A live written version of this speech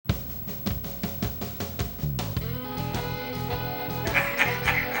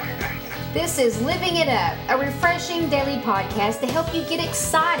This is Living It Up, a refreshing daily podcast to help you get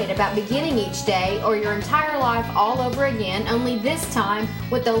excited about beginning each day or your entire life all over again, only this time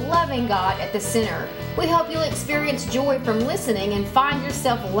with the loving God at the center. We hope you'll experience joy from listening and find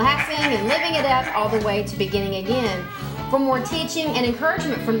yourself laughing and living it up all the way to beginning again. For more teaching and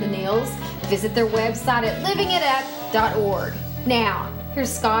encouragement from the Neils, visit their website at livingitup.org. Now,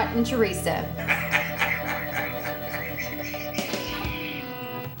 here's Scott and Teresa.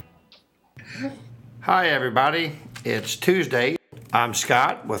 Hi everybody, it's Tuesday. I'm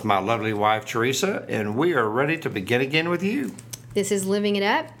Scott with my lovely wife Teresa, and we are ready to begin again with you. This is Living It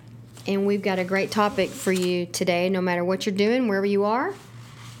Up, and we've got a great topic for you today, no matter what you're doing, wherever you are.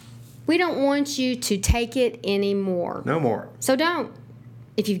 We don't want you to take it anymore. No more. So don't.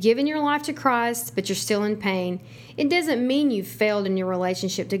 If you've given your life to Christ, but you're still in pain, it doesn't mean you've failed in your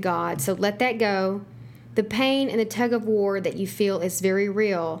relationship to God, so let that go. The pain and the tug of war that you feel is very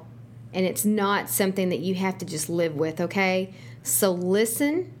real. And it's not something that you have to just live with, okay? So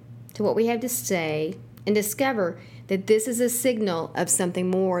listen to what we have to say and discover that this is a signal of something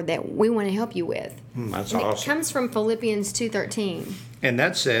more that we want to help you with. That's and awesome. It comes from Philippians 2:13. And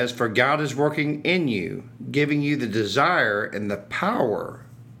that says, "For God is working in you, giving you the desire and the power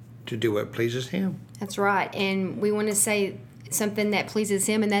to do what pleases Him." That's right. And we want to say something that pleases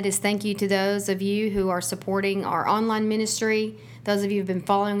Him, and that is thank you to those of you who are supporting our online ministry. Those of you who have been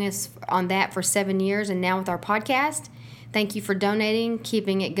following us on that for 7 years and now with our podcast, thank you for donating,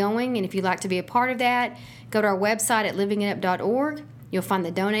 keeping it going. And if you'd like to be a part of that, go to our website at livingitup.org. You'll find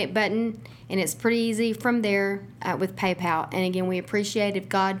the donate button, and it's pretty easy from there with PayPal. And again, we appreciate if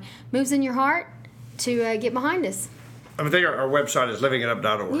God moves in your heart to get behind us. I think our website is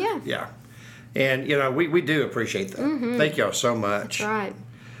livingitup.org. Yeah. And, we do appreciate that. Mm-hmm. Thank y'all so much. That's right.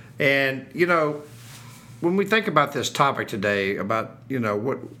 And, when we think about this topic today, about,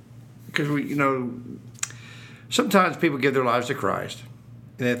 because sometimes people give their lives to Christ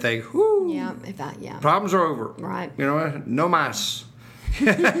and they think, whoo, problems are over. Right. No mas.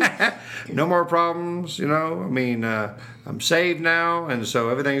 No more problems, I'm saved now, and so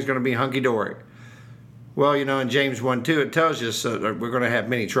everything's going to be hunky-dory. Well, in James 1:2, it tells us that we're going to have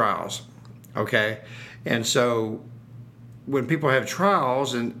many trials, okay? And so when people have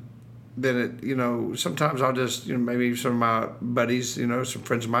trials, and then sometimes I'll just, maybe some of my buddies, some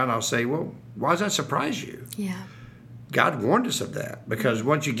friends of mine, I'll say, well, why does that surprise you? Yeah. God warned us of that, because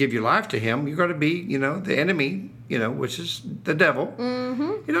once you give your life to Him, you're going to be, the enemy, which is the devil.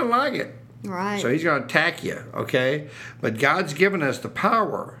 Mm-hmm. He doesn't like it. Right. So he's going to attack you, okay? But God's given us the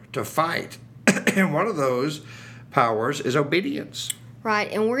power to fight. And one of those powers is obedience. Right,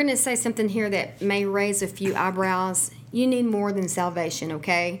 and we're going to say something here that may raise a few eyebrows. You need more than salvation,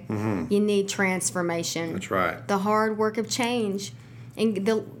 okay? Mm-hmm. You need transformation. That's right. The hard work of change. And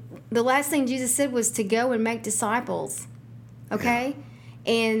the last thing Jesus said was to go and make disciples, okay?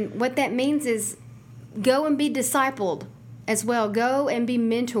 Yeah. And what that means is go and be discipled as well. Go and be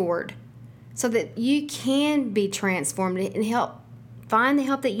mentored so that you can be transformed and find the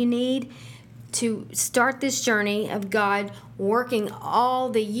help that you need to start this journey of God working all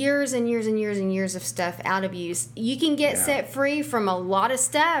the years and years and years and years of stuff out of you. You can get set free from a lot of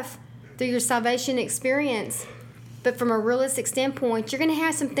stuff through your salvation experience. But from a realistic standpoint, you're going to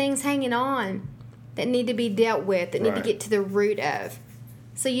have some things hanging on that need to be dealt with, that need to get to the root of.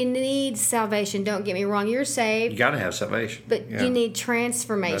 So you need salvation. Don't get me wrong. You're saved. You got to have salvation. But you need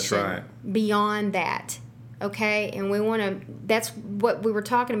transformation beyond that. Okay, and that's what we were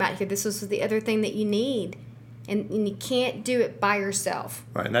talking about here. This was the other thing that you need, and you can't do it by yourself.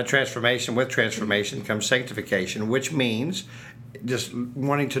 Right, and that with transformation comes sanctification, which means just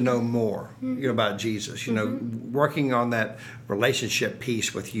wanting to know more about Jesus, working on that relationship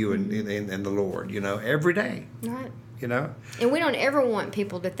piece with you and the Lord, every day. Right. And we don't ever want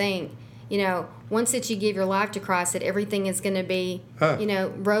people to think, once that you give your life to Christ, that everything is going to be,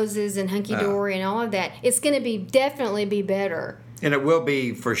 roses and hunky-dory and all of that. It's going to definitely be better. And it will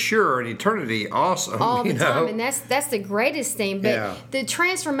be for sure in eternity awesome. All the time, and that's the greatest thing. But the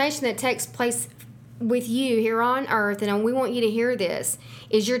transformation that takes place with you here on earth, and we want you to hear this,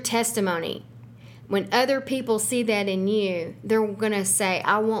 is your testimony. When other people see that in you, they're going to say,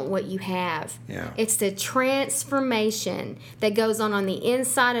 I want what you have. Yeah. It's the transformation that goes on the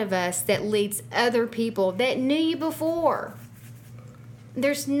inside of us that leads other people that knew you before.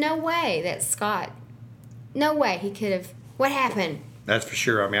 There's no way that Scott, no way he could have, what happened? That's for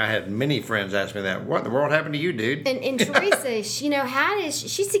sure. I had many friends ask me that. What in the world happened to you, dude? And Teresa, she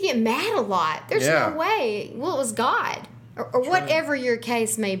used to get mad a lot. There's no way. Well, it was God. Or whatever your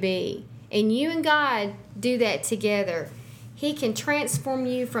case may be. And you and God do that together. He can transform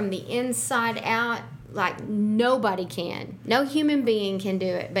you from the inside out like nobody can. No human being can do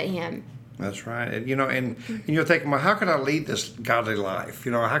it but him. That's right. And, and you're thinking, well, how can I lead this godly life?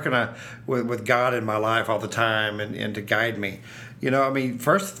 How can I, with God in my life all the time and to guide me?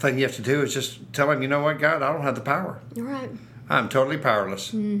 First thing you have to do is just tell him, you know what, God, I don't have the power. You're right. I'm totally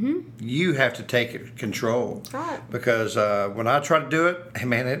powerless. Mm-hmm. You have to take control. Right. Because when I try to do it,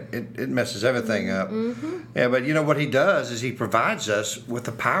 man, it messes everything up. Mm-hmm. Yeah, but what he does is he provides us with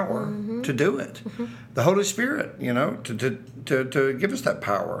the power to do it. Mm-hmm. The Holy Spirit, to give us that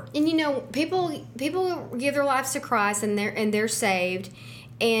power. And people give their lives to Christ and they're saved,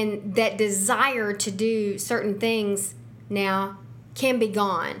 and that desire to do certain things now can be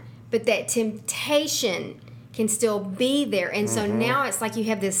gone, but that temptation can still be there. And so now it's like you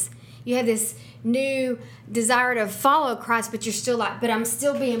have this new desire to follow Christ, but you're still like, but I'm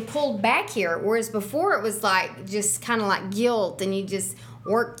still being pulled back here. Whereas before it was like just kind of like guilt, and you just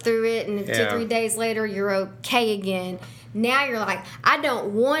work through it, and 2-3 days later you're okay again. Now you're like, I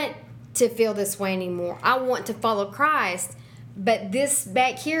don't want to feel this way anymore. I want to follow Christ, but this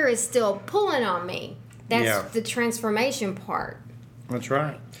back here is still pulling on me. That's the transformation part. That's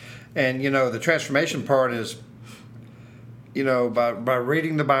right. And, the transformation part is, by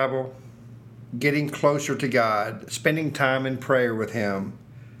reading the Bible, getting closer to God, spending time in prayer with him,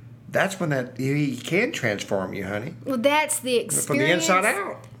 that's when he can transform you, honey. Well, that's the experience. From the inside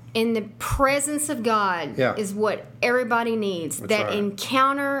out. And the presence of God is what everybody needs. That's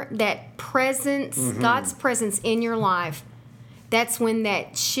encounter, that presence, God's presence in your life. That's when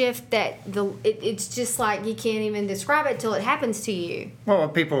that shift, it's just like you can't even describe it till it happens to you. Well,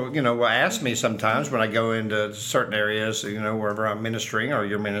 people, will ask me sometimes when I go into certain areas, wherever I'm ministering or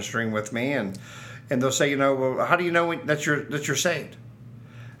you're ministering with me, and they'll say, well, how do you know that you're saved?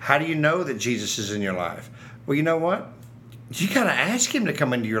 How do you know that Jesus is in your life? Well, you know what? You got to ask him to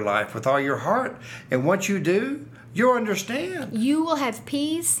come into your life with all your heart. And once you do, you'll understand. You will have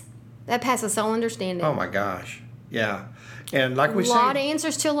peace that passes all understanding. Oh, my gosh. Yeah. And like we said, a lot of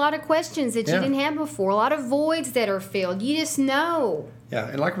answers to a lot of questions that you didn't have before. A lot of voids that are filled. You just know. Yeah.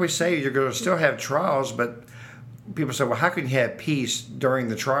 And like we say, you're going to still have trials, but people say, well, how can you have peace during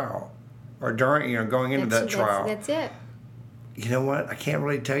the trial or during, going into that trial? That's it. You know what? I can't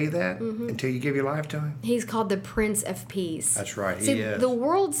really tell you that until you give your life to him. He's called the Prince of Peace. That's right. He See, is. The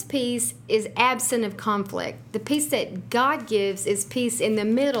world's peace is absent of conflict. The peace that God gives is peace in the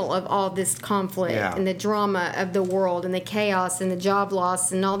middle of all this conflict and the drama of the world and the chaos and the job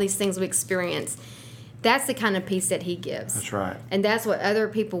loss and all these things we experience. That's the kind of peace that he gives. That's right. And that's what other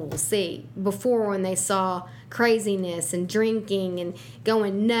people will see. Before, when they saw craziness and drinking and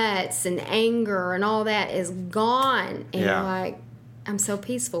going nuts and anger and all that is gone. And you're like, I'm so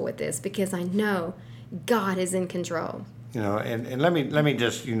peaceful with this because I know God is in control. And let me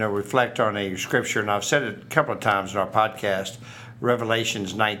just, reflect on a scripture, and I've said it a couple of times in our podcast,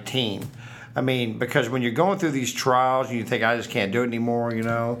 Revelations 19. Because when you're going through these trials and you think, I just can't do it anymore, and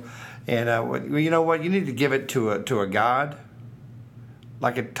you know what? You need to give it to a God,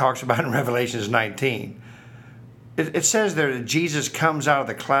 like it talks about in Revelations 19. It says there that Jesus comes out of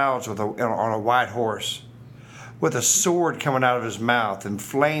the clouds on a white horse, with a sword coming out of his mouth and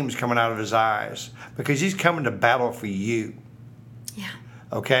flames coming out of his eyes, because he's coming to battle for you. Yeah.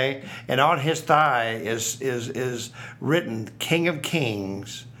 Okay? And on his thigh is written King of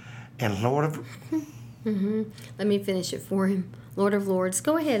Kings and Lord of... Let me finish it for him. Lord of Lords.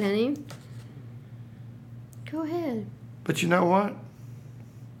 Go ahead, honey. Go ahead. But you know what?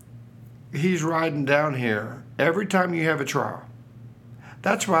 He's riding down here every time you have a trial.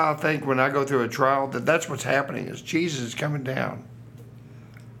 That's why I think when I go through a trial that's what's happening, is Jesus is coming down.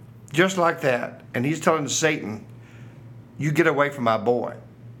 Just like that. And he's telling Satan, you get away from my boy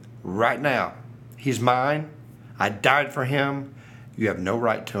right now. He's mine. I died for him. You have no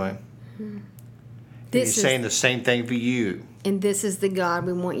right to him. He's saying the same thing for you. And this is the God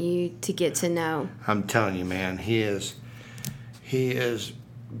we want you to get to know. I'm telling you, man, he is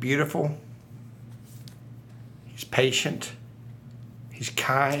beautiful. He's patient. He's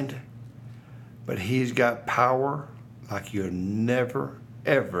kind. But he's got power like you'll never,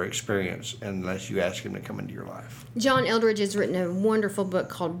 ever experience unless you ask him to come into your life. John Eldredge has written a wonderful book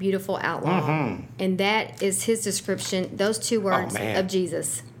called Beautiful Outlaw. And that is his description, those two words of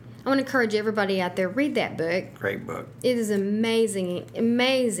Jesus. I want to encourage everybody out there, read that book. Great book. It is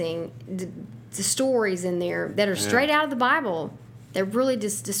amazing the stories in there that are straight out of the Bible that really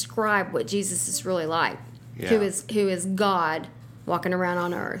just describe what Jesus is really like, who is God walking around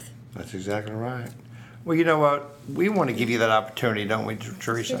on earth. That's exactly right. Well, you know what? We want to give you that opportunity, don't we,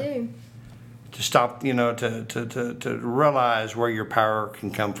 Teresa? Yes, we do. to stop, to realize where your power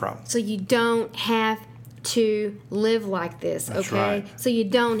can come from. So you don't have to live like this, That's okay? right. So you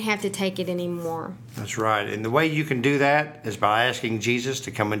don't have to take it anymore. That's right. And the way you can do that is by asking Jesus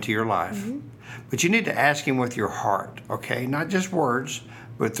to come into your life. Mm-hmm. But you need to ask him with your heart, okay? Not just words,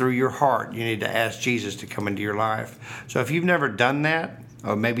 but through your heart. You need to ask Jesus to come into your life. So if you've never done that,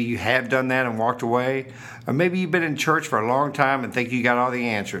 or maybe you have done that and walked away, or maybe you've been in church for a long time and think you got all the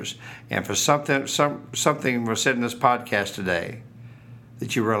answers, and for something was said in this podcast today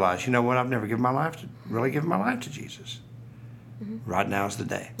that you realize, you know what, I've never really given my life to Jesus. Mm-hmm. Right now is the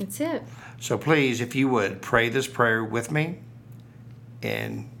day. That's it. So please, if you would, pray this prayer with me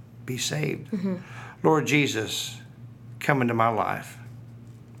and be saved. Mm-hmm. Lord Jesus, come into my life.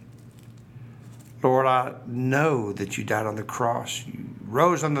 Lord, I know that you died on the cross. You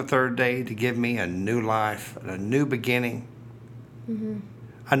rose on the third day to give me a new life, a new beginning. Mm-hmm.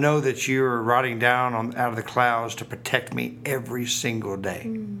 I know that you're riding down out of the clouds to protect me every single day.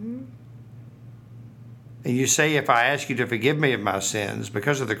 Mm-hmm. And you say, if I ask you to forgive me of my sins,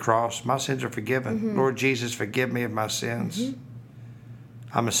 because of the cross, my sins are forgiven. Mm-hmm. Lord Jesus, forgive me of my sins. Mm-hmm.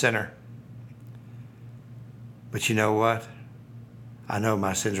 I'm a sinner. But you know what? I know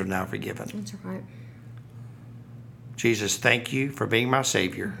my sins are now forgiven. That's right. Jesus, thank you for being my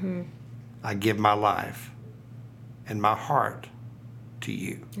Savior. Mm-hmm. I give my life and my heart to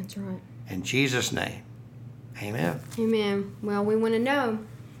you. That's right. In Jesus' name, amen. Amen. Well, we want to know.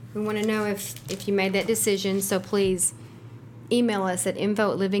 We want to know if you made that decision. So please email us at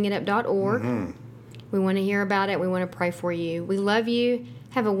info@livingitup.org. Mm-hmm. We want to hear about it. We want to pray for you. We love you.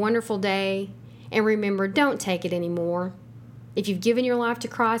 Have a wonderful day. And remember, don't take it anymore. If you've given your life to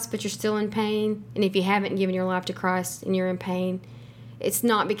Christ but you're still in pain, and if you haven't given your life to Christ and you're in pain, it's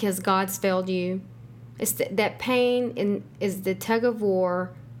not because God's failed you. It's that pain is the tug of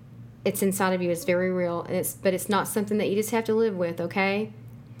war. It's inside of you. It's very real, but it's not something that you just have to live with, okay?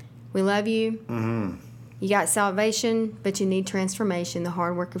 We love you. Mm-hmm. You got salvation, but you need transformation, the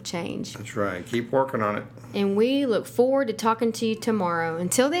hard work of change. That's right. Keep working on it. And we look forward to talking to you tomorrow.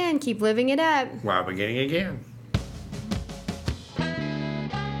 Until then, keep living it up while beginning again.